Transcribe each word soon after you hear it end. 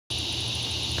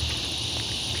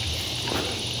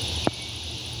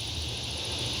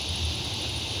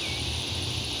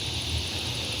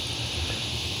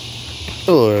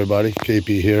Hello everybody,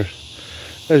 KP here.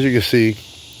 As you can see,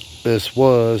 this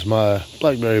was my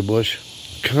blackberry bush.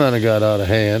 Kind of got out of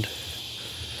hand.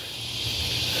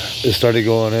 It started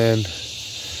going in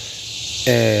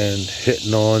and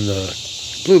hitting on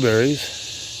the blueberries.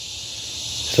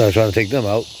 Started trying to take them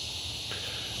out.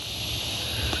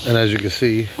 And as you can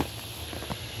see,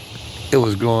 it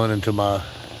was going into my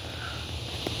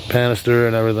canister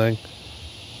and everything.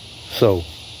 So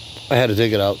I had to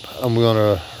take it out. I'm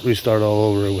gonna restart all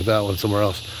over with that one somewhere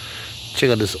else.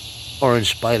 Check out this orange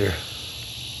spider.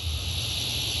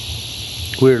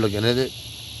 Weird looking, isn't it?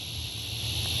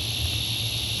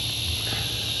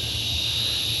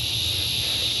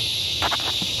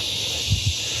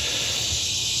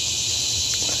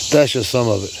 That's just some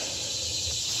of it.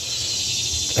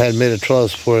 I had made a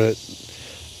trellis for it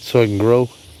so it can grow.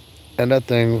 And that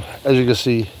thing, as you can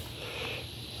see,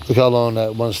 look how long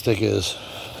that one stick is.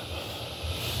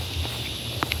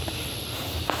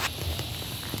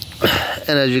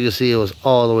 And as you can see, it was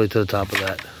all the way to the top of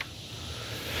that.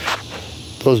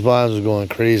 Those vines were going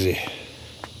crazy.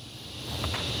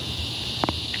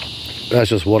 That's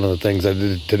just one of the things I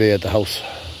did today at the house.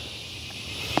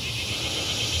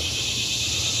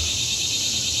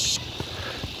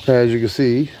 As you can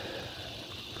see,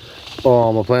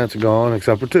 all my plants are gone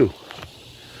except for two.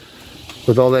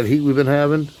 With all that heat we've been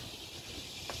having,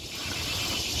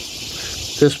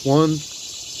 this one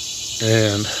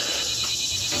and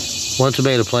one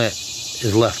tomato plant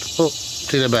is left. Oh,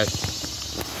 take that back.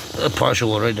 A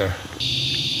partial one right there.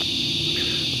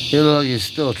 You know, you're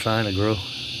still trying to grow.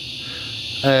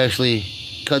 I actually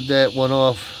cut that one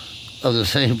off of the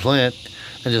same plant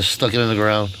and just stuck it in the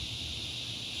ground.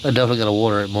 I definitely gotta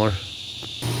water it more.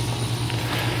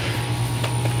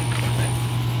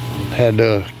 Had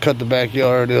to cut the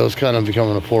backyard. It was kind of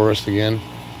becoming a forest again.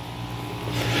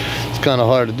 It's kind of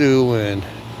hard to do when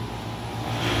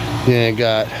you ain't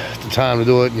got the time to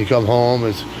do it and you come home,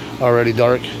 it's already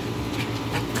dark.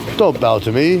 Don't bow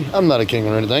to me. I'm not a king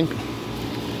or anything.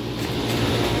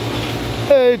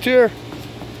 Hey, Tyr.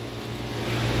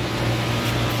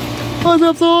 What's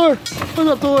up, Thor? What's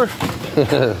up, Thor?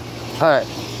 Alright.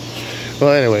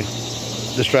 Well, anyway,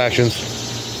 distractions.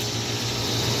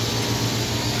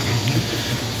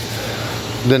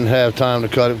 Didn't have time to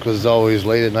cut it because it's always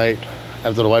late at night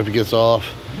after the wife gets off.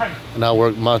 And I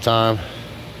work my time.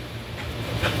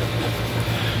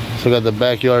 So I got the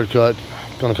backyard cut.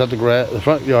 Gonna cut the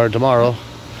front yard tomorrow.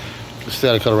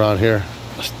 Instead of cut around here.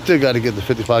 I still got to get the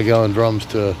 55-gallon drums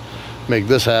to make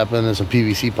this happen and some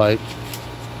PVC pipe.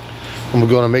 I'm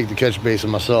gonna make the catch basin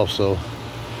myself, so.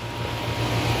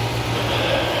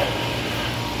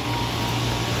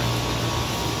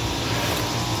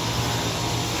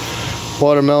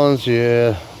 Watermelons,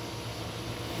 yeah.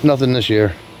 Nothing this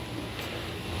year.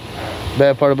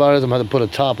 Bad part about it is I'm gonna have to put a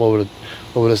top over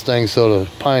this thing so the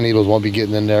pine needles won't be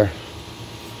getting in there.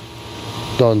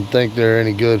 Don't think they're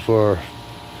any good for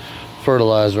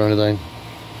fertilizer or anything.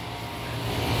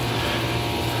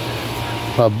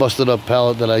 My busted up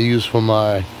pallet that I use for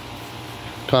my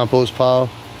compost pile.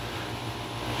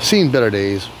 Seen better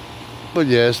days, but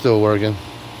yeah, it's still working.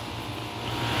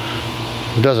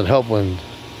 It doesn't help when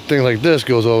thing like this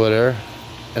goes over there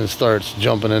and starts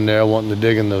jumping in there wanting to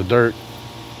dig in the dirt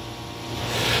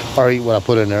or eat what I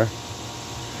put in there.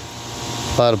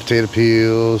 A lot of potato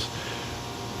peels,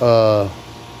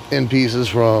 end pieces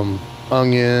from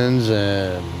onions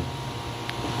and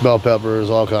bell peppers,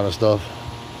 all kind of stuff.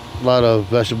 A lot of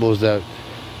vegetables that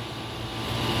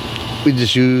we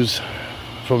just use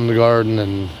from the garden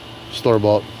and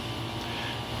store-bought.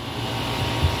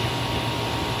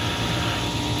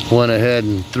 Went ahead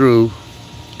and threw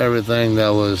everything that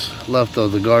was left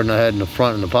of the garden I had in the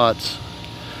front in the pots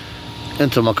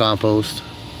into my compost.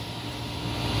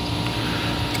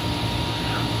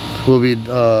 We'll be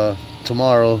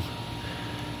tomorrow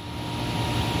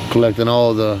collecting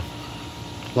all the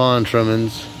lawn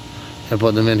trimmings and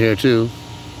putting them in here too.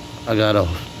 I got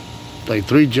like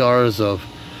 3 jars of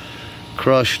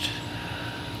crushed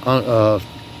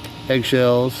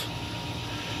eggshells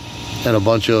and a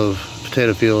bunch of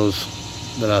potato peels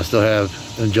that I still have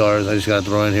in jars. I just gotta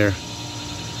throw in here.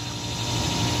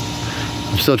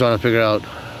 I'm still trying to figure out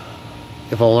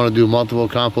if I want to do multiple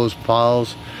compost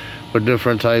piles for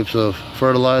different types of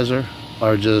fertilizer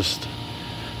or just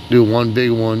do one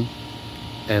big one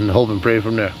and hope and pray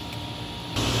from there.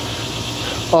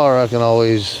 Or I can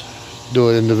always do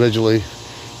it individually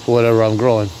for whatever I'm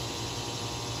growing.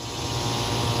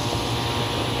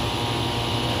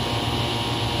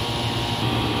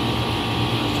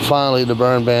 Finally, the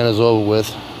burn ban is over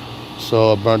with.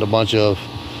 So I burned a bunch of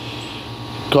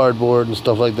cardboard and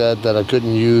stuff like that that I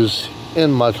couldn't use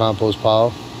in my compost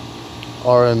pile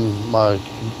or in my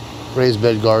raised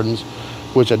bed gardens,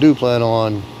 which I do plan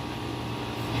on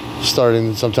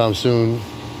starting sometime soon.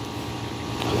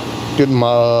 Getting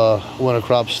my winter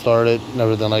crops started and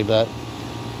everything like that.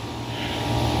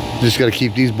 Just got to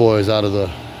keep these boys out of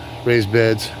the raised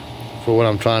beds for when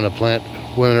I'm trying to plant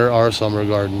winter or summer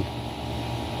garden.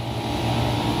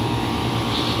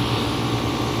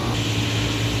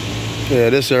 Yeah,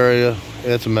 this area,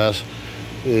 it's a mess.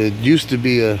 It used to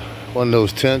be one of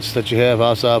those tents that you have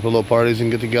outside for little parties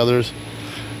and get-togethers,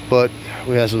 but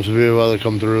we had some severe weather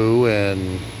come through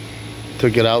and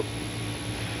took it out.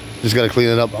 Just got to clean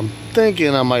it up. I'm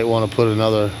thinking I might want to put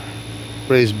another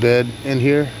raised bed in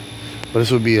here, but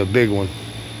this would be a big one.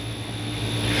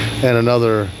 And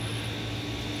another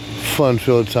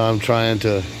fun-filled time trying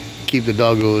to keep the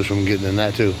doggos from getting in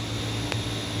that too.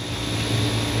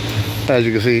 As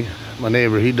you can see, my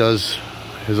neighbor, he does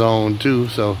his own too,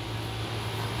 so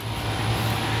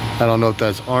I don't know if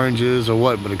that's oranges or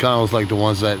what, but it kind of looks like the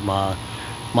ones that my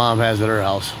mom has at her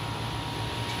house.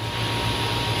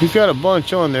 He's got a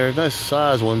bunch on there, nice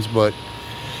size ones, but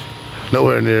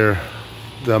nowhere near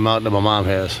the amount that my mom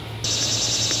has.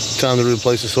 Time to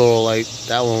replace the solar light.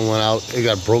 That one went out, it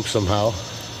got broke somehow.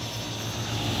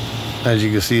 As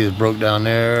you can see, it's broke down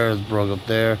there, it's broke up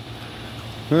there.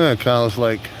 Yeah, it kind of looks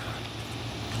like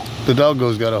the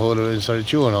doggos got a hold of it and started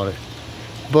chewing on it.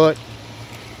 But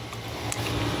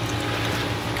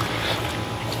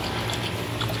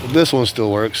this one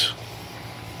still works.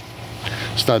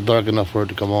 It's not dark enough for it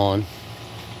to come on.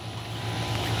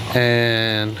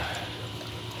 And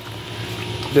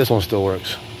this one still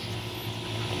works.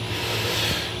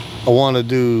 I want to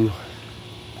do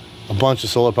a bunch of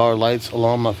solar powered lights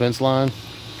along my fence line.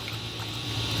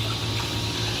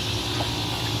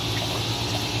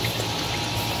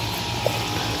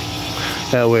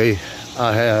 That way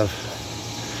I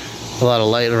have a lot of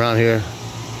light around here,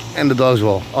 and the dogs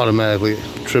will automatically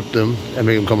trip them and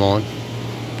make them come on.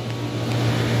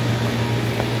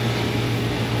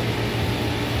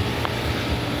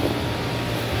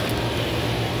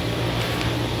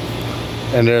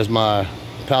 And there's my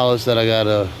pallets that I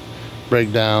gotta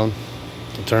break down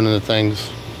and turn into things.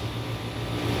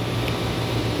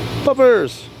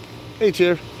 Puppers! Hey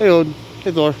Cheer, hey Odin,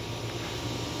 hey Thor.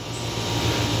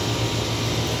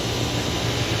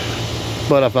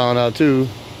 But I found out too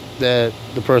that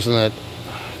the person that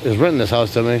is renting this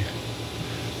house to me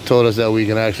told us that we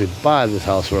can actually buy this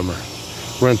house from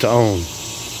her, rent to own.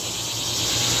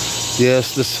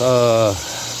 Yes, this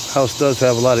house does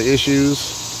have a lot of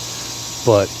issues,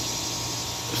 but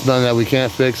it's nothing that we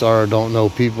can't fix or don't know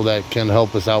people that can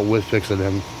help us out with fixing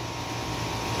them.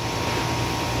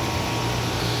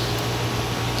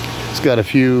 It's got a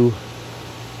few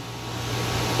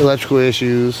electrical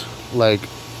issues, like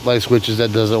light switches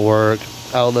that doesn't work,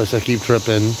 outlets that keep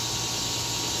tripping,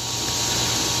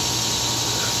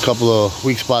 a couple of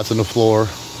weak spots in the floor,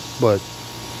 but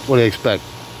what do you expect?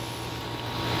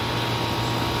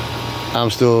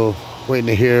 I'm still waiting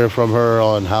to hear from her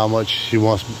on how much she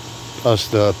wants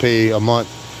us to pay a month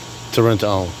to rent to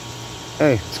own.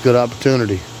 Hey, it's a good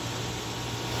opportunity,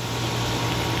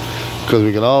 because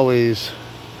we can always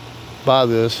buy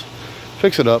this,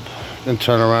 fix it up, and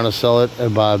turn around and sell it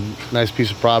and buy a nice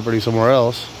piece of property somewhere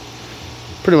else,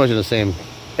 pretty much in the same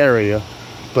area,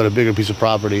 but a bigger piece of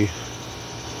property,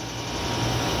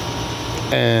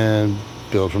 and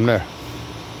build from there.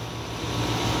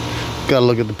 Gotta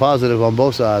look at the positive on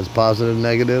both sides, positive,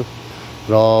 negative.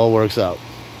 It all works out.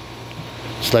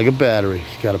 It's like a battery.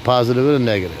 You got a positive and a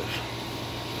negative.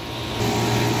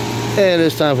 And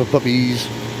it's time for puppies.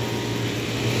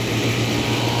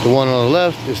 The one on the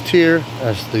left is Tyr,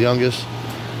 that's the youngest.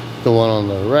 The one on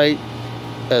the right,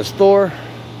 that's Thor.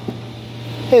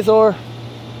 Hey Thor.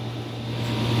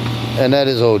 And that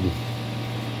is Odin.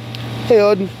 Hey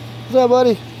Odin. What's up,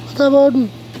 buddy? What's up, Odin?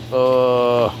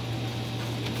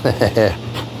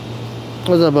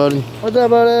 What's up, Odin? What's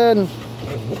up, Odin?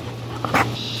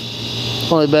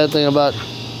 Only bad thing about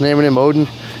naming him Odin,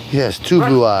 he has two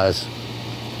blue eyes.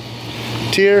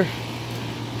 Tyr,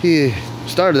 he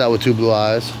started out with two blue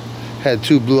eyes, had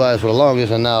two blue eyes for the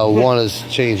longest, and now one is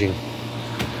changing.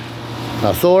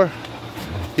 Now Thor,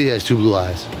 he has two blue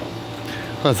eyes.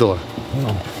 Huh, Thor?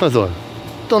 Huh, Thor?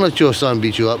 Don't let your son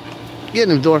beat you up. Get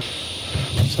him, Thor.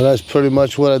 So that's pretty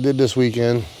much what I did this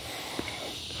weekend.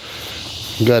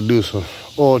 Got to do some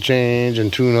oil change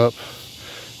and tune up.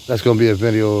 That's going to be a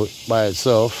video by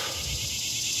itself.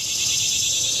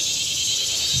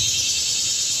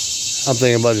 I'm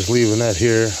thinking about just leaving that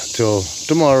here till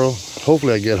tomorrow.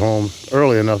 Hopefully I get home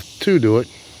early enough to do it.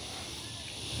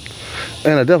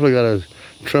 And I definitely got to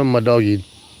trim my doggy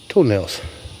toenails.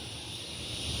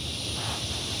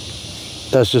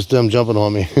 That's just them jumping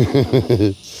on me.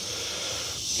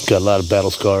 Got a lot of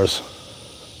battle scars.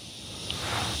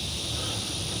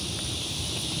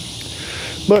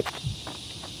 But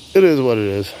it is what it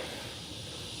is.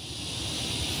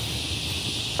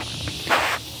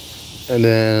 And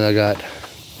then I got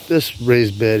this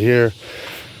raised bed here.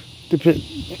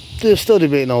 They're still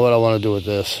debating on what I want to do with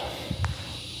this.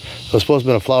 It was supposed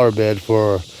to be a flower bed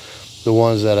for the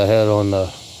ones that I had on the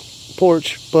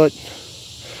porch, but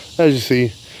as you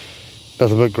see,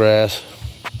 nothing but grass.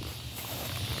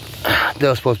 There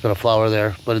was supposed to be a flower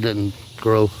there, but it didn't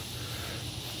grow.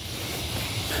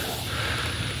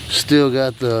 Still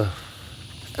got the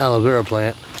aloe vera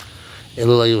plant. It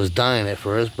looked like it was dying at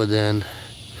first, but then,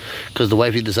 because the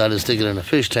wifey decided to stick it in a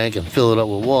fish tank and fill it up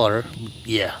with water,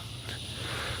 yeah.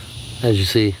 As you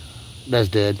see, that's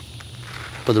dead.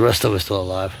 But the rest of it's still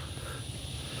alive.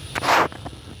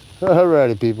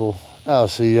 Alrighty, people. I'll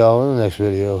see y'all in the next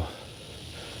video.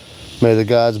 May the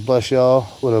gods bless y'all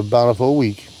with a bountiful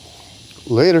week.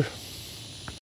 Later.